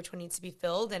empty, which one needs to be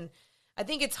filled. And I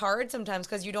think it's hard sometimes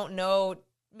because you don't know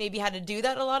maybe how to do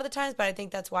that a lot of the times, but I think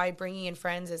that's why bringing in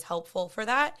friends is helpful for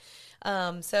that.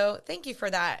 So thank you for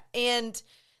that. And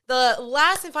the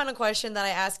last and final question that I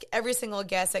ask every single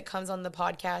guest that comes on the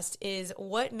podcast is,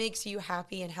 what makes you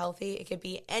happy and healthy? It could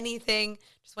be anything.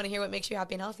 Just want to hear what makes you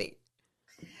happy and healthy.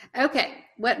 Okay.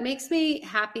 What makes me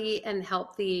happy and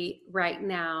healthy right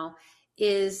now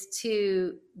is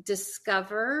to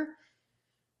discover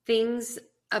things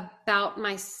about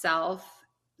myself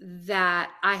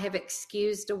that I have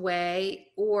excused away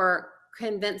or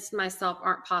convinced myself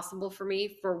aren't possible for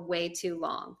me for way too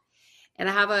long. And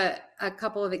I have a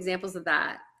couple of examples of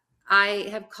that. I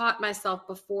have caught myself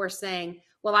before saying,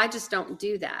 well, I just don't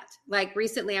do that. Like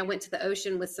recently I went to the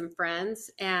ocean with some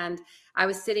friends, and I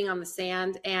was sitting on the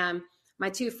sand, and my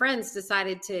two friends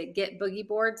decided to get boogie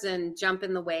boards and jump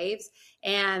in the waves.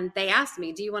 And they asked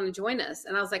me, do you want to join us?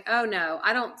 And I was like, oh no,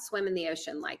 I don't swim in the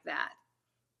ocean like that.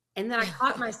 And then I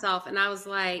caught myself and I was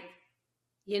like,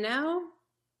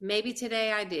 maybe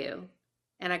today I do.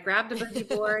 And I grabbed a boogie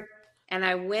board and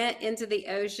I went into the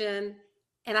ocean,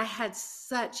 and I had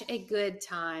such a good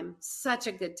time, such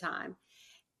a good time.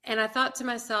 And I thought to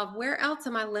myself, where else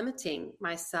am I limiting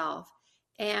myself?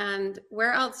 And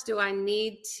where else do I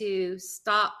need to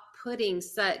stop putting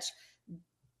such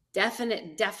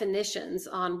definite definitions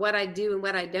on what I do and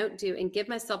what I don't do, and give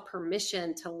myself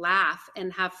permission to laugh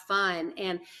and have fun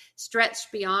and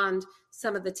stretch beyond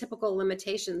some of the typical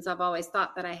limitations I've always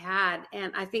thought that I had.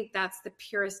 And I think that's the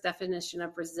purest definition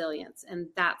of resilience. And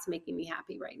that's making me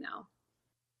happy right now.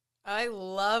 I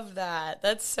love that.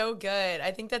 That's so good.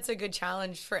 I think that's a good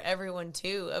challenge for everyone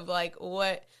too, of like,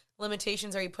 what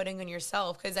limitations are you putting on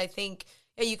yourself? Because I think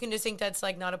you can just think that's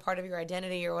like not a part of your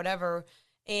identity or whatever.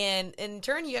 And in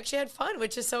turn, you actually had fun,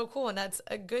 which is so cool. And that's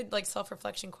a good like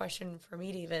self-reflection question for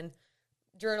me to even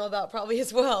journal about probably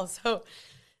as well. So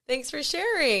thanks for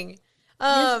sharing. You're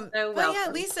so welcome. But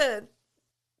yeah, Lisa,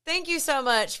 thank you so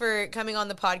much for coming on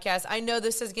the podcast. I know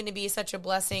this is going to be such a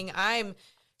blessing. I'm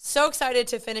so excited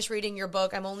to finish reading your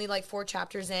book. I'm only like 4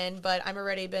 chapters in, but I'm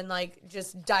already been like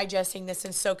just digesting this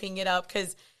and soaking it up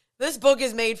because this book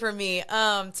is made for me.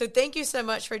 So thank you so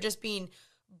much for just being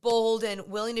bold and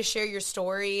willing to share your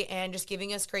story and just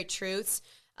giving us great truths.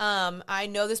 I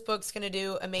know this book's going to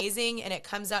do amazing, and it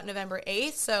comes out November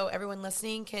 8th, so everyone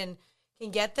listening can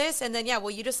get this. And then, yeah,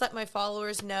 will you just let my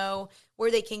followers know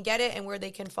where they can get it and where they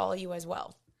can follow you as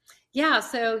well? Yeah,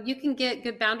 so you can get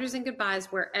Good Boundaries and Goodbyes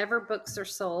wherever books are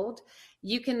sold.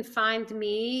 You can find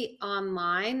me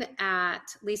online at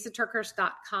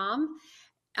lisaturkhurst.com.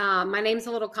 My name's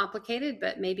a little complicated,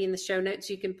 but maybe in the show notes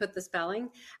you can put the spelling.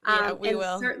 Yeah, we and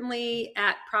will. Certainly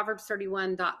at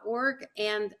proverbs31.org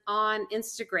and on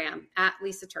Instagram at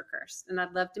Lisa TerKeurst. And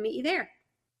I'd love to meet you there.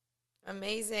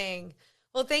 Amazing.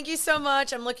 Well, thank you so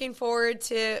much. I'm looking forward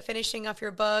to finishing off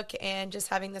your book and just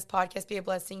having this podcast be a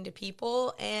blessing to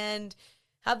people. And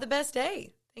have the best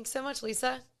day. Thanks so much,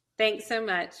 Lisa. Thanks so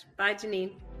much. Bye,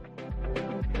 Janine.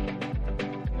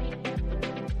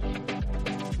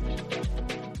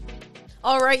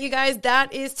 All right, you guys,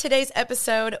 that is today's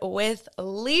episode with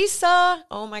Lisa.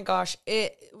 Oh my gosh,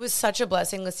 it was such a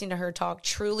blessing listening to her talk.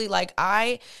 Truly, like,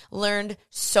 I learned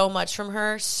so much from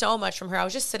her, I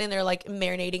was just sitting there like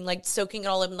marinating, like soaking it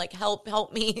all in, like,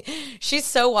 help me. She's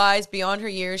so wise beyond her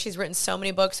years. She's written so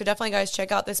many books. So definitely, guys,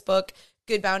 check out this book,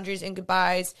 Good Boundaries and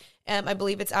Goodbyes. I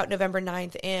believe it's out November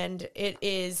 9th, and it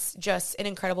is just an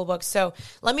incredible book. So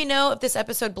let me know if this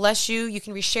episode blessed you. You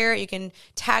can reshare it. You can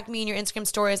tag me in your Instagram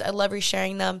stories. I love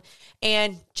resharing them.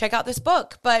 And check out this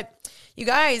book. But you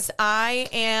guys, I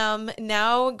am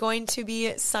now going to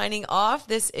be signing off.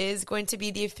 This is going to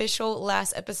be the official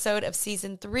last episode of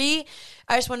season 3.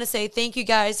 I just want to say thank you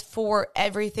guys for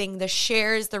everything, the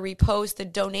shares, the reposts, the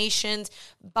donations,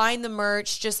 buying the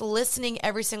merch, just listening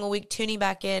every single week, tuning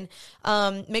back in.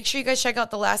 Make sure you guys check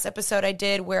out the last episode I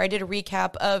did where I did a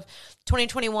recap of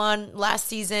 2021, last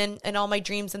season, and all my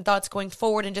dreams and thoughts going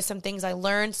forward and just some things I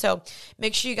learned. So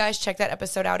make sure you guys check that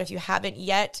episode out if you haven't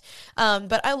yet.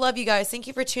 But I love you guys. Thank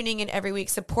you for tuning in every week,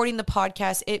 supporting the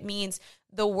podcast. It means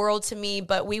the world to me,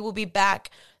 but we will be back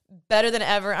better than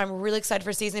ever. I'm really excited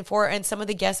for season 4 and some of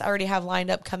the guests I already have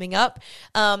lined up coming up.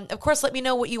 Of course, let me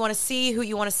know what you want to see, who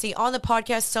you want to see on the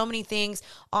podcast. So many things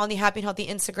on the Happy and Healthy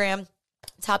Instagram.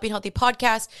 It's Happy and Healthy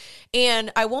Podcast.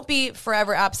 And I won't be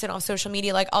forever absent on social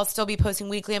media. Like, I'll still be posting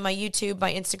weekly on my YouTube,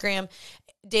 my Instagram,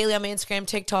 daily on my Instagram,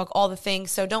 TikTok, all the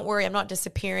things. So don't worry, I'm not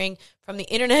disappearing from the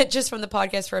internet, just from the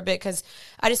podcast for a bit, because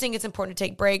I just think it's important to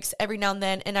take breaks every now and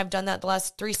then. And I've done that the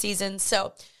last 3 seasons.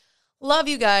 So love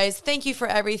you guys. Thank you for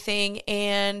everything.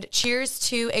 And cheers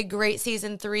to a great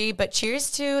season 3, but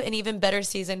cheers to an even better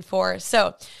season 4.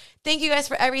 So thank you guys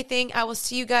for everything. I will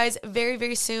see you guys very,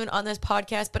 very soon on this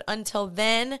podcast. But until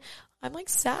then, I'm like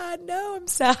sad. No, I'm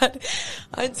sad.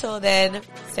 Until then,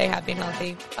 stay happy and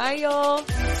healthy. Bye,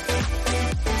 y'all.